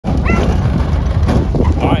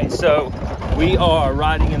So we are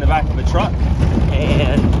riding in the back of a truck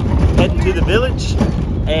and heading to the village.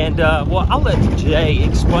 And well, I'll let Jay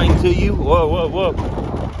explain to you,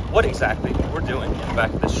 what exactly we're doing in the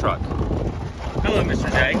back of this truck. Hello,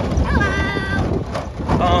 Mr. Jay.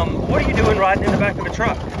 Hello. What are you doing riding in the back of a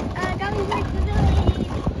truck? Going back to the village.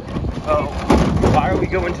 Oh, why are we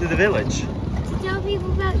going to the village? To tell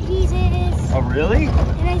people about Jesus. Oh, really?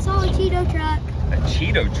 And I saw a Cheeto truck. A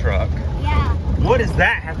Cheeto truck? Yeah. What does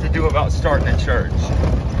that have to do about starting a church?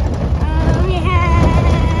 Yeah.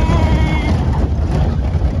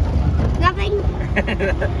 Nothing.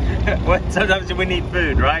 What? Sometimes we need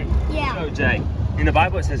food, right? Yeah. So, Jay, in the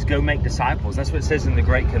Bible it says go make disciples. That's what it says in the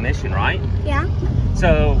Great Commission, right? Yeah.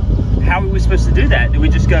 So how are we supposed to do that? Do we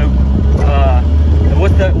just go,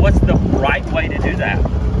 what's the right way to do that?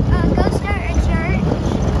 Go start a church.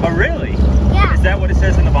 Oh, really? Yeah. Is that what it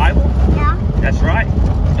says in the Bible? Yeah. That's right.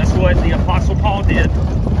 That's what the Apostle Paul did.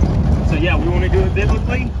 So yeah, we want to do it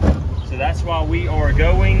biblically. So that's why we are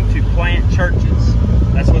going to plant churches.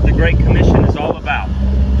 That's what the Great Commission is all about.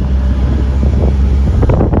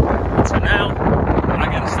 So now